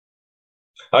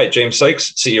Hi, James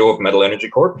Sykes, CEO of Metal Energy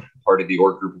Corp., part of the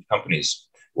OR group of companies.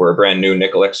 We're a brand new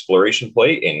nickel exploration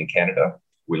play in Canada.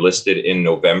 We listed in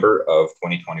November of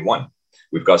 2021.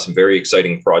 We've got some very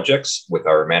exciting projects with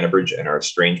our Manabridge and our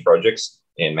Strange projects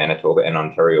in Manitoba and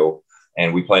Ontario,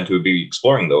 and we plan to be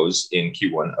exploring those in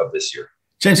Q1 of this year.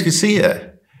 James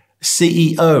Garcia,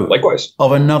 CEO Likewise.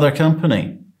 of another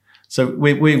company. So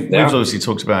we've obviously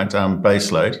talked about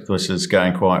baseload, which is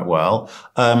going quite well.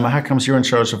 How comes you're in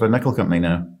charge of a nickel company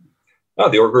now? Oh,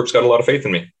 the OR group's got a lot of faith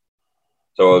in me.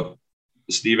 So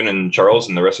Stephen and Charles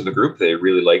and the rest of the group, they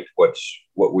really liked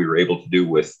what we were able to do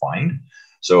with Find.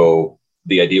 So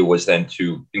the idea was then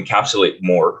to encapsulate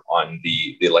more on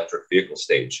the electric vehicle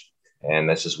stage. And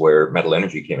this is where Metal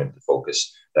Energy came into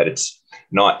focus, that it's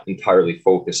not entirely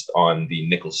focused on the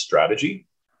nickel strategy,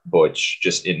 but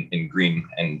just in green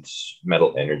and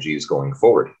metal energies going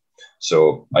forward.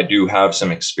 So I do have some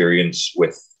experience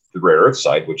with the rare earth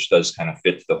side, which does kind of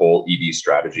fit the whole EV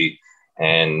strategy.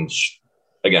 And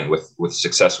again, with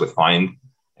success with Find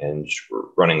and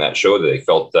running that show, they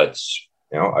felt that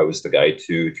I was the guy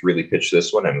to really pitch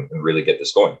this one and really get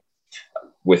this going.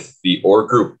 With the OR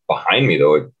group behind me,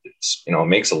 though, it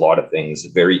makes a lot of things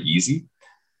very easy.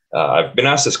 I've been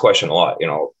asked this question a lot.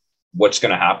 What's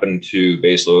going to happen to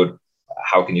baseload?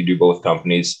 How can you do both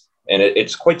companies? And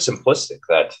it's quite simplistic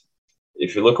that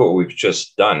if you look at what we've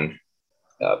just done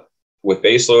with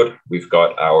baseload, we've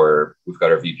got our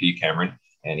VP Cameron,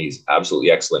 and he's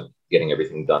absolutely excellent getting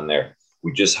everything done there.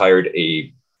 We just hired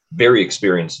a very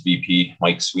experienced VP,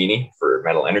 Mike Sweeney, for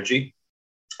Metal Energy,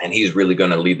 and he's really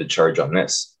going to lead the charge on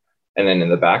this. And then in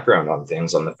the background on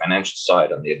things, on the financial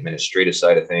side, on the administrative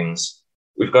side of things,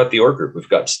 we've got the OR group, we've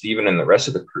got Stephen and the rest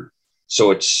of the crew.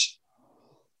 So it's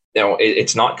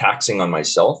not taxing on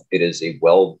myself. It is a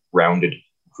well-rounded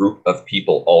group of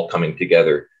people all coming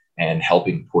together and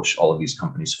helping push all of these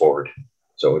companies forward.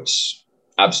 So it's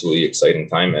absolutely exciting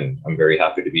time, and I'm very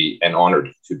happy to be and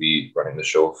honored to be running the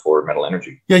show for Metal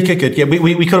Energy. Yeah, okay, good. Yeah,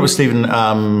 we caught up with Stephen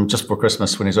just before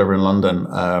Christmas when he was over in London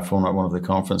for one of the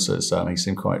conferences. He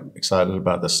seemed quite excited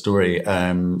about the story.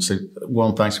 So,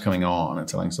 one, thanks for coming on and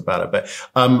telling us about it.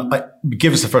 But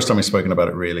give us the first time we've spoken about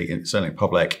it, really, certainly in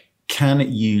public. Can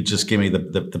you just give me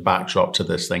the backdrop to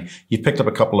this thing? You've picked up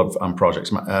a couple of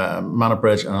projects,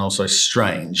 Manabridge and also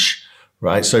Strange,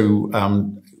 right? So,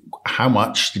 how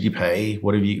much did you pay?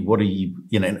 What's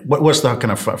the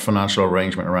kind of financial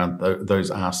arrangement around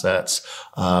those assets?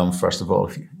 First of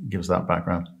all, give us that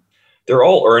background. They're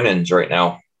all earn-ins right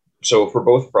now. So for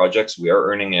both projects, we are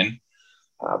earning in.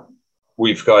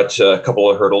 We've got a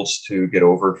couple of hurdles to get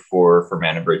over for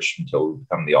Manabridge until we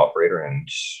become the operator, and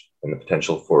the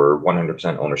potential for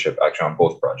 100% ownership actually on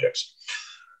both projects.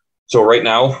 So right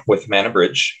now with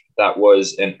Manabridge, that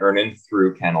was an earn-in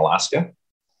through Canalaska,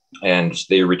 and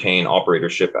they retain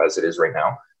operatorship as it is right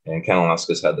now. And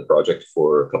Canalaska's had the project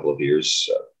for a couple of years,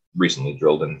 recently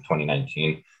drilled in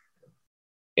 2019.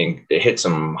 And it hit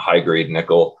some high-grade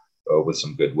nickel with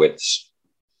some good widths,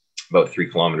 about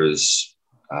 3 kilometers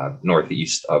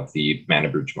northeast of the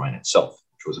Manabridge mine itself,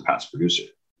 which was a past producer.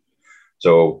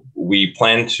 So we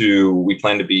plan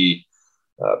to be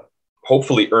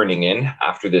hopefully earning in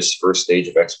after this first stage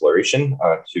of exploration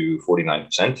to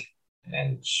 49%.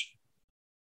 And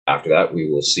after that, we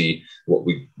will see what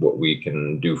we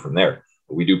can do from there.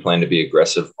 But we do plan to be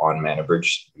aggressive on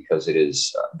Manabridge because it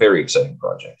is a very exciting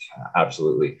project,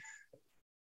 absolutely.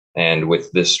 And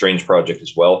with this Strange project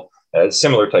as well, a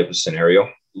similar type of scenario,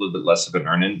 a little bit less of an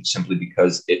earn-in, simply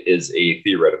because it is a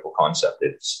theoretical concept.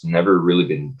 It's never really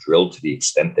been drilled to the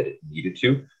extent that it needed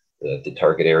to. The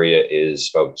target area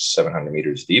is about 700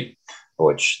 meters deep,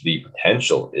 which the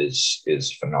potential is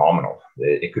phenomenal.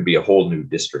 It could be a whole new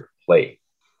district play.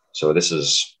 So this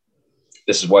is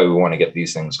why we want to get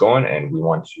these things going, and we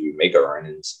want to make our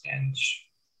earnings and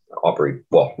operate.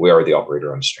 Well, we are the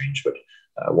operator on Strange, but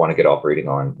want to get operating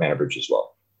on Manabridge as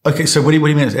well. Okay, so what do you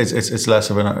mean? It's less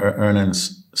of an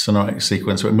earnings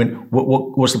sequence. I mean,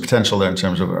 what's the potential there in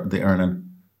terms of the earning?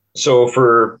 So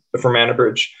for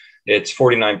Manabridge, it's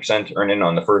 49% earning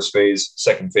on the first phase.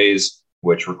 Second phase,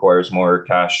 which requires more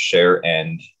cash share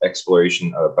and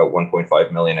exploration, about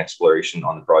 1.5 million exploration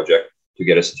on the project, to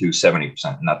get us to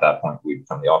 70%. And at that point, we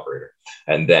become the operator.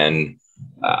 And then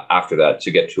after that,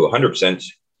 to get to 100%,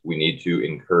 we need to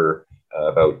incur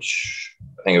about,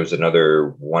 I think it was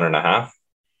another 1.5,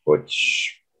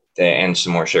 and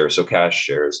some more shares. So cash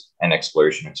shares and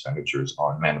exploration expenditures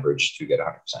on Manabridge to get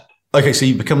 100%. Okay, so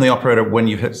you become the operator when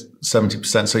you've hit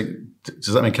 70%. So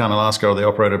does that mean Canalaska are the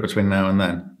operator between now and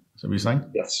then? Is that what you're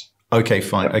saying? Yes. Okay,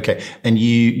 fine. Yep. Okay. And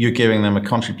you're giving them a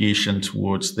contribution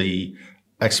towards the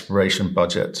exploration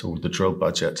budget or the drill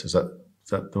budget. Is that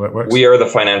that the way it works? We are the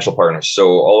financial partners,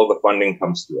 so all of the funding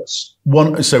comes to us.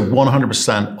 So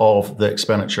 100% of the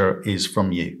expenditure is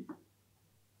from you?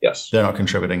 Yes. They're not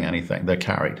contributing anything. They're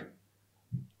carried?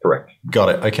 Correct. Got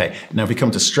it. Okay. Now, if we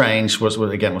come to Strange, what's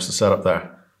the setup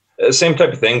there? Same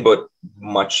type of thing, but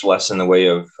much less in the way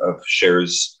of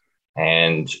shares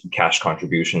and cash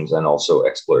contributions and also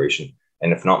exploration.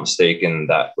 And if not mistaken,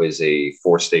 that was a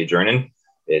 4-stage earn-in.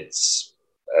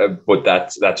 But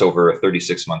that's over a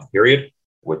 36-month period,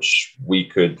 which we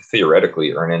could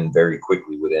theoretically earn in very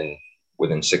quickly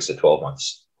within 6 to 12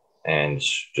 months and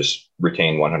just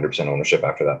retain 100% ownership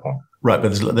after that point. Right,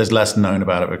 but there's less known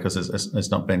about it because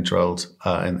it's not been drilled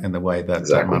in the way that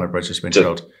exactly. Mana Bridge has been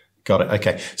drilled. Got it.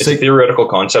 Okay. It's a theoretical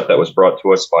concept that was brought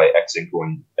to us by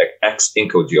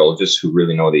ex-Inco geologists who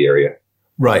really know the area.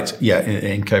 Right. Yeah.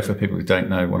 Inco, for people who don't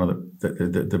know, one of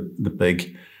the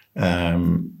big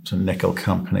sort of nickel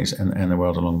companies in the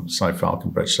world alongside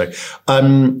Falconbridge. So,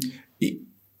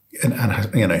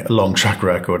 and a long track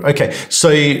record. Okay, so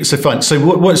fine. So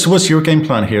what's your game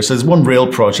plan here? So there's one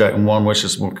real project and one which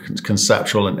is more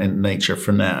conceptual in nature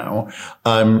for now.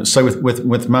 So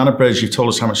with Mana Bridge, you've told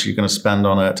us how much you're going to spend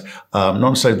on it. Not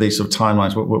necessarily these sort of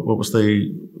timelines. What was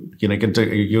you're going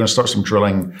to start some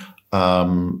drilling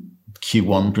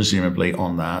Q1 presumably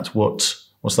on that.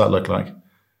 What's that look like?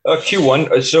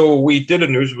 Q1. So we did a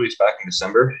news release back in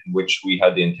December, in which we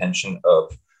had the intention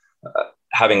of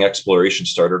having exploration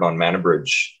started on Mana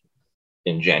Bridge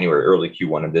in January, early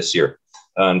Q1 of this year.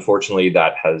 Unfortunately,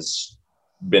 that has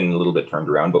been a little bit turned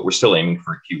around, but we're still aiming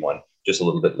for Q1 just a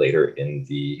little bit later in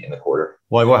the quarter.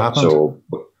 Why? What happened? So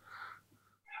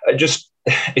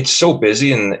it's so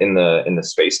busy in the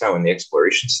space now, in the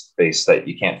exploration space, that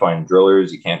you can't find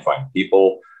drillers, you can't find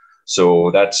people.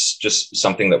 So that's just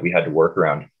something that we had to work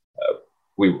around.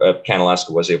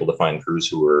 Canalaska was able to find crews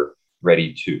who were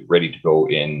ready to go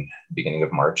in the beginning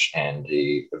of March, and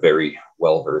a very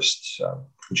well-versed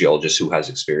geologist who has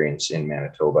experience in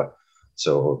Manitoba.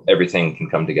 So everything can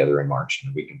come together in March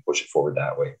and we can push it forward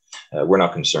that way. We're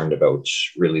not concerned about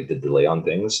really the delay on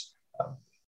things.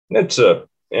 It's a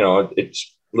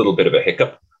little bit of a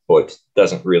hiccup, but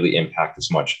doesn't really impact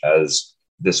as much as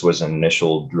this was an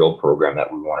initial drill program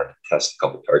that we wanted to test a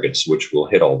couple targets, which will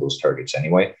hit all those targets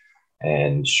anyway,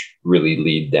 and really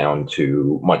lead down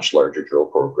to much larger drill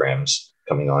programs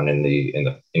coming on in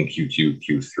Q2,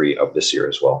 Q3 of this year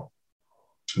as well.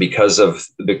 Because of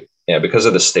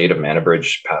the state of Mana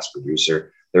Bridge, past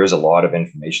producer, there is a lot of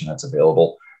information that's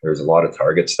available. There's a lot of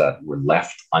targets that were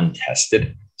left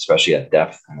untested, especially at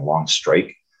depth and along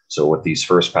strike. So with these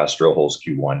first pass drill holes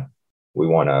Q1, we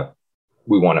want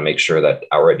to make sure that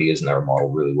our ideas and our model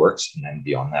really works, and then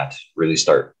beyond that, really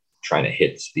start trying to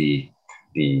hit the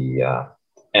NI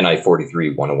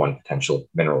 43-101 potential,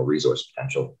 mineral resource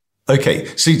potential. Okay,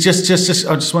 so just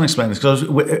I just want to explain this, because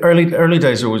early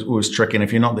days are always tricky, and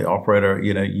if you're not the operator,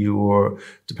 you're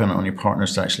dependent on your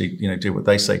partners to actually do what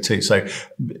they say too. So,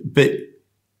 but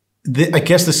I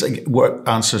guess this what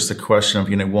answers the question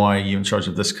of why are you in charge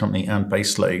of this company and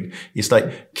Baseload. It's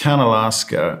like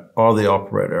Canalaska are the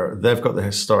operator; they've got the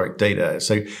historic data,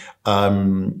 so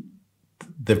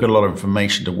they've got a lot of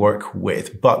information to work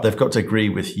with, but they've got to agree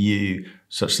with you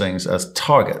such things as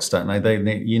targets, don't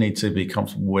they? You need to be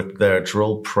comfortable with their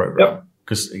drill program,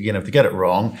 because if they get it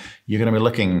wrong, you're going to be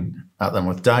looking at them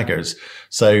with daggers.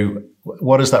 So,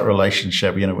 what is that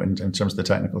relationship? In terms of the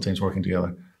technical teams working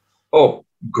together. Oh,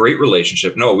 great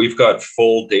relationship. No, we've got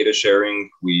full data sharing.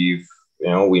 We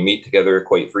meet together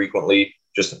quite frequently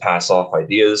just to pass off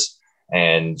ideas,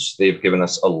 and they've given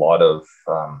us a lot of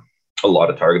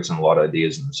targets and a lot of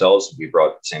ideas themselves. We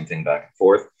brought the same thing back and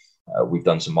forth. We've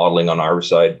done some modeling on our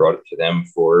side, brought it to them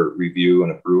for review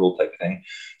and approval type of thing.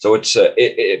 So it's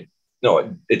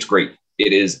great.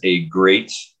 It is a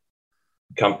great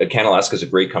Canalaska is a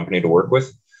great company to work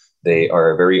with. They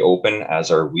are very open,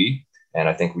 as are we. And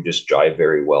I think we just jive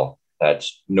very well. That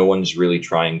no one's really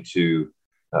trying to,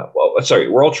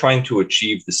 we're all trying to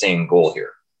achieve the same goal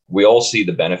here. We all see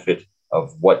the benefit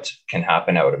of what can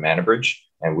happen out of Mana Bridge,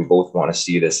 and we both want to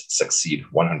see this succeed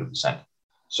 100%.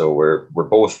 So we're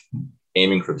both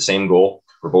aiming for the same goal.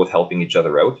 We're both helping each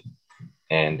other out,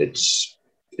 and it's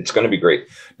going to be great.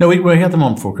 No, we had them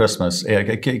on before Christmas. Yeah,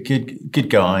 good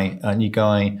guy, a new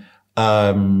guy.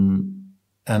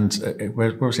 And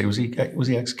where was he? Was he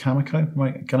ex Cameco?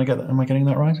 Am I getting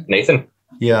that right? Nathan.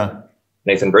 Yeah.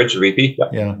 Nathan Bridge, VP.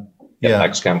 Yeah.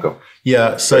 Ex Cameco.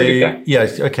 Yeah. So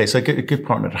okay. So good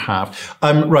partner to have.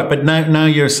 Right. But now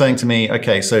you're saying to me,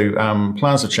 okay, so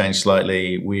plans have changed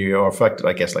slightly. We are affected,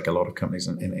 I guess, like a lot of companies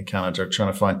in Canada,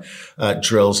 trying to find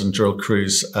drills and drill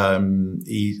crews. Has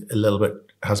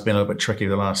been a little bit tricky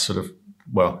the last sort of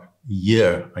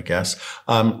year, I guess.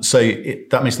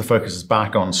 That means the focus is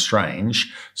back on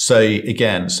Strange. So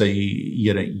again,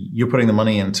 you're putting the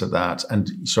money into that, and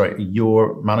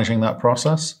you're managing that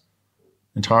process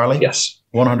entirely. Yes,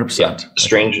 100%. Yeah.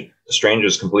 Strange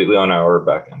is completely on our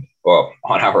back end. Well,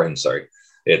 on our end, sorry.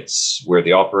 We're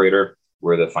the operator,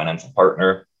 we're the financial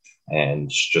partner,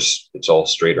 and it's all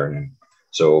straight earning.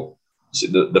 So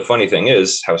the funny thing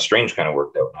is how Strange kind of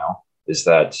worked out now is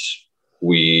that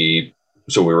we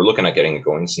were looking at getting it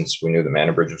going since we knew the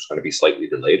Mana Bridge was going to be slightly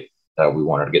delayed. We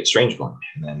wanted to get Strange going.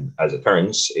 And then as it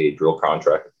turns, a drill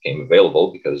contract became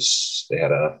available because they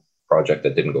had a project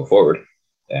that didn't go forward.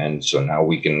 And so now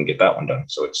we can get that one done.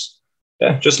 So it's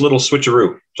just a little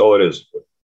switcheroo. That's all it is.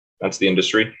 That's the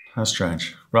industry. How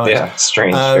strange. Right. Yeah, it's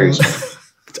strange. Very strange.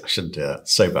 I shouldn't do it.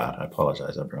 So bad. I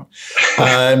apologize, everyone.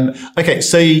 Okay,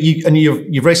 so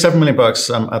you've raised $7 million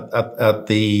at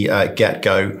the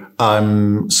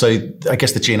get-go. So I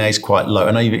guess the G&A is quite low.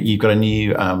 I know you've got a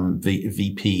new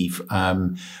VP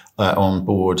on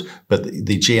board, but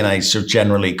the G&A is sort of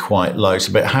generally quite low.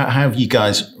 So, but how have you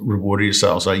guys rewarded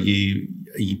yourselves? Are you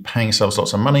paying yourselves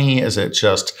lots of money? Is it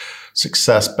just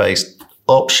success-based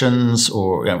options,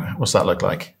 or what's that look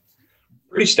like?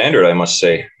 Pretty standard, I must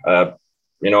say.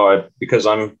 Because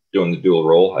I'm doing the dual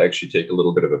role, I actually take a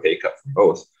little bit of a pay cut from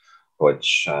both,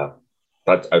 which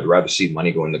but I'd rather see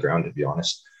money go in the ground, to be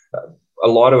honest. A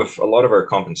lot of our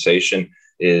compensation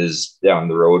is down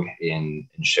the road in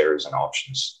shares and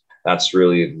options. That's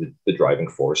really the driving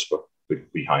force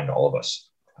behind all of us.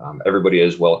 Everybody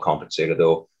is well compensated,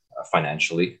 though,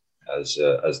 financially as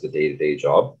the day-to-day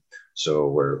job. So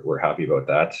we're happy about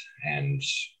that, and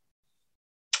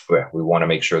we want to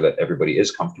make sure that everybody is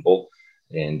comfortable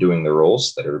in doing the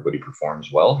roles, that everybody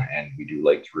performs well, and we do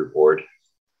like to reward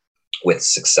with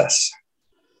success.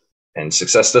 And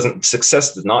success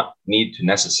does not need to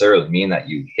necessarily mean that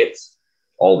you hit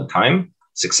all the time.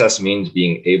 Success means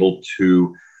being able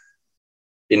to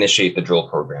initiate the drill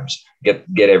programs, get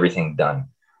everything done,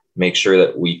 make sure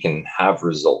that we can have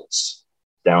results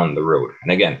down the road.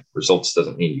 And again, results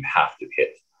doesn't mean you have to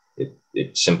hit.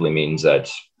 It simply means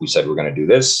that we said we're going to do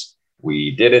this,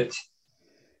 we did it.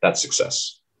 That's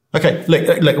success. Okay,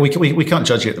 look, we can't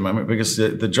judge you at the moment because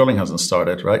the drilling hasn't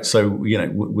started, right? So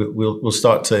we'll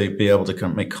start to be able to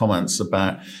make comments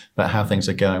about how things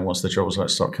are going once the drills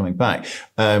start coming back.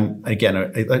 Again,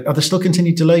 are there still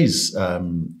continued delays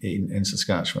in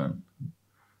Saskatchewan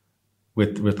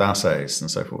with assays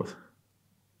and so forth?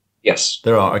 Yes,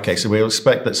 there are. Okay, so we'll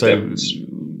expect that. So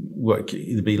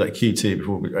it'd be like Q2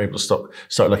 before we're able to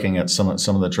start looking at some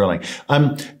of the drilling.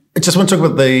 I just want to talk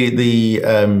about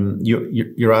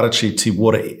your attitude to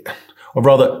or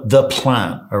rather the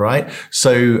plan. All right.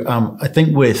 So I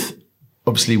think with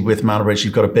Mana Bridge,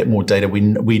 you've got a bit more data.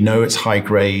 We know it's high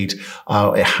grade.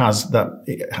 It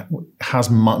has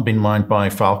been mined by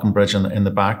Falcon Bridge in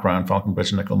the background, Falcon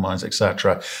Bridge nickel mines,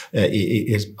 etc. It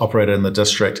is operated in the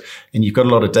district, and you've got a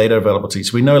lot of data availability.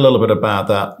 So we know a little bit about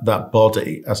that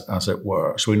body, as it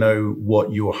were. So we know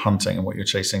what you're hunting and what you're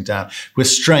chasing down. With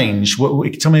Strange,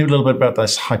 tell me a little bit about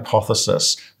this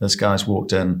hypothesis this guy's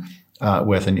walked in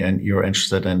with, and you're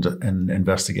interested in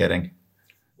investigating.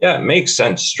 Yeah, it makes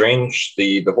sense. Strange,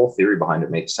 the whole theory behind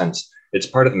it makes sense. It's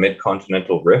part of the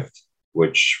Mid-Continental Rift,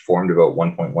 which formed about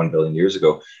 1.1 billion years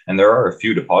ago. And there are a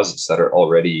few deposits that are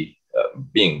already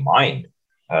being mined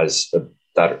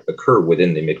that occur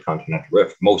within the Mid-Continental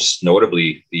Rift, most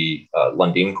notably the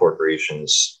Lundin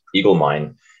Corporation's Eagle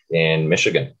Mine in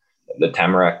Michigan. The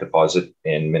Tamarack deposit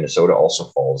in Minnesota also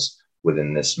falls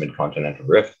within this Mid-Continental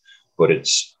Rift. But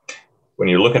when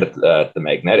you're looking at the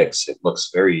magnetics, it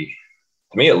looks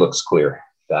to me, it looks clear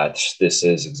that this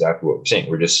is exactly what we're seeing.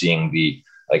 We're just seeing the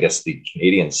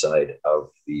Canadian side of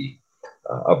the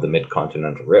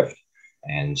Mid-Continental Rift.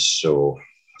 And so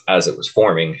as it was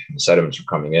forming, the sediments were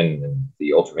coming in, and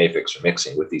the ultramafics are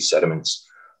mixing with these sediments,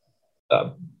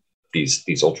 these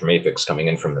ultramafics coming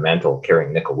in from the mantle,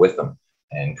 carrying nickel with them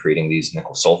and creating these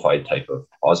nickel sulfide type of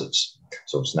deposits.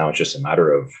 So it's just a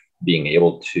matter of being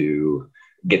able to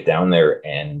get down there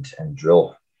and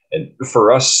drill. And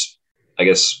for us, I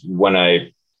guess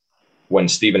when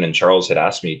Stephen and Charles had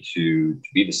asked me to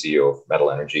be the CEO of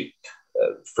Metal Energy,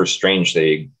 for Strange,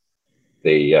 they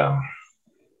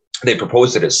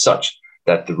proposed it as such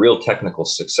that the real technical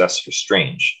success for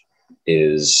Strange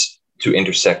is to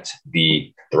intersect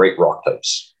the right rock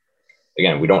types.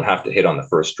 Again, we don't have to hit on the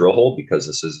first drill hole because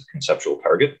this is a conceptual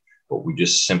target, but we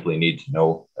just simply need to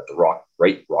know that the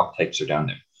right rock types are down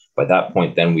there. By that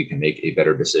point, then we can make a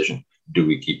better decision. Do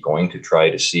we keep going to try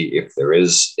to see if there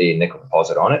is a nickel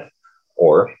deposit on it,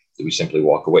 or we simply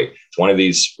walk away. It's one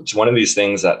of these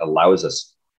things that allows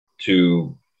us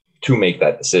to make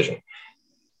that decision.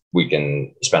 We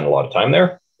can spend a lot of time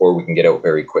there, or we can get out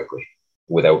very quickly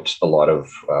without a lot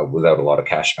of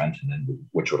cash spent, and then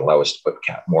which would allow us to put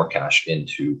more cash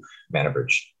into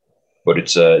ManaBridge. But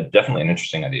it's definitely an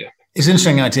interesting idea. It's an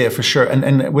interesting idea for sure.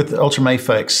 And with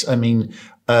ultramafics, I mean,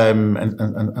 and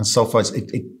sulfides,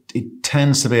 it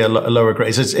tends to be a lower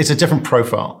grade. It's a different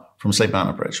profile from, say,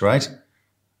 ManaBridge, right?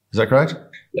 Is that correct?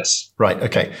 Yes. Right.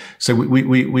 Okay. So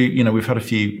we've had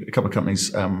a couple of companies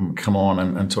come on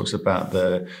and talks about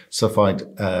the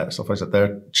sulfides that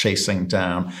they're chasing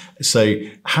down. So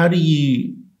how do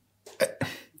you,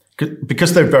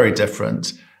 because they're very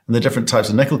different, and they're different types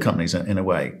of nickel companies in a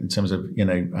way, in terms of,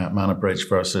 ManaBridge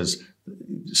versus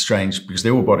Strange, because the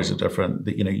ore bodies are different.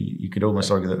 That, you could almost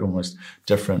argue that almost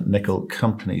different nickel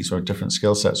companies or different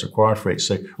skill sets required for each.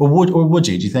 So, or would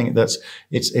you? Do you think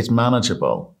it's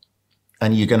manageable?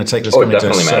 And you're going to take this company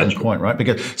to a certain point, right?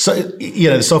 Because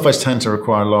the sulfides tend to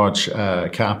require large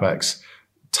capex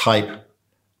type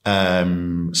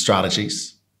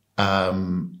strategies.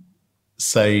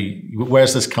 So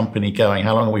where's this company going?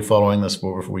 How long are we following this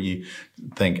for before you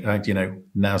think,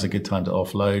 now's a good time to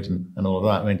offload and all of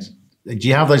that? I mean, do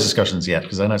you have those discussions yet?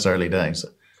 Because I know it's early days.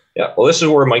 Yeah, well, this is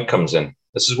where Mike comes in.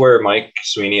 This is where Mike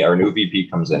Sweeney, our new VP,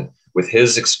 comes in with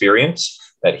his experience,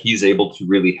 that he's able to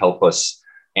really help us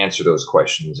answer those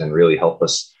questions and really help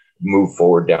us move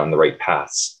forward down the right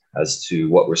paths as to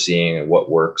what we're seeing and what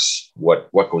works,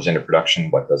 what goes into production,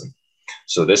 what doesn't.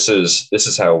 So this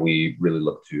is how we really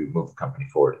look to move the company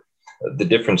forward. The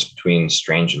difference between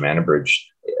Strange and ManaBridge,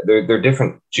 they're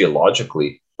different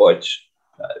geologically, but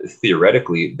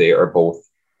theoretically they are both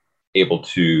able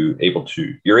to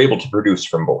you're able to produce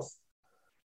from both,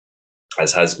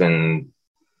 as has been.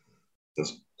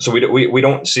 So we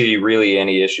don't see really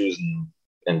any issues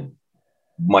and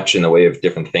much in the way of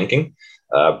different thinking,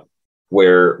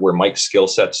 where Mike's skill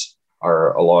sets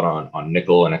are a lot on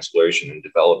nickel and exploration and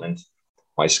development.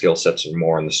 My skill sets are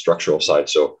more on the structural side.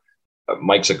 So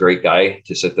Mike's a great guy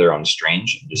to sit there on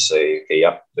Strange and just say, okay,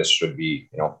 yep, this should be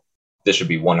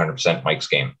 100% Mike's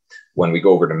game. When we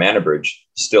go over to ManaBridge,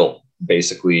 still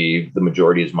basically the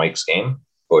majority is Mike's game,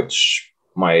 but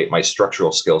my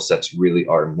structural skill sets really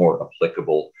are more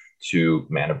applicable to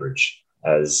ManaBridge,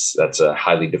 as that's a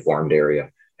highly deformed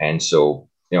area. And so,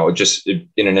 just in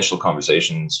initial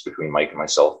conversations between Mike and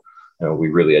myself, we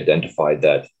really identified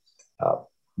that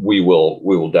we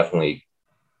will definitely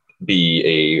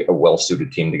be a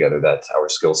well-suited team together, that our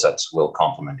skill sets will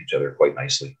complement each other quite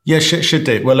nicely. Yeah, should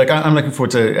do. Well, I'm looking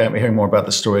forward to hearing more about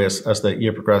the story as the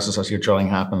year progresses, as your drilling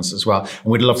happens as well.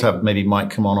 And we'd love to have maybe Mike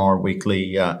come on our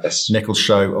weekly nickel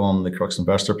show on the Crux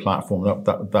Investor platform.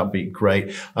 That'd be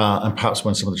great. And perhaps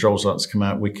when some of the drill results come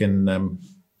out, we can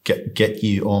get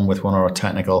you on with one of our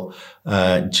technical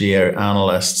geo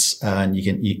analysts, and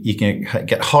you can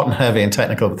get hot and heavy and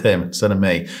technical with him instead of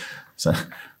me. So,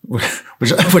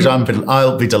 which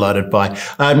I'll be delighted by.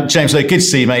 James, good to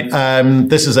see you, mate.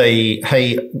 This is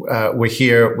we're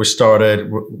here, we're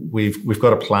started, we've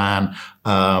got a plan,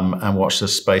 and watch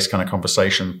this space kind of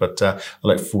conversation. But I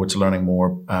look forward to learning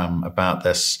more about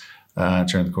this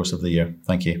during the course of the year.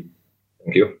 Thank you.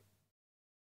 Thank you.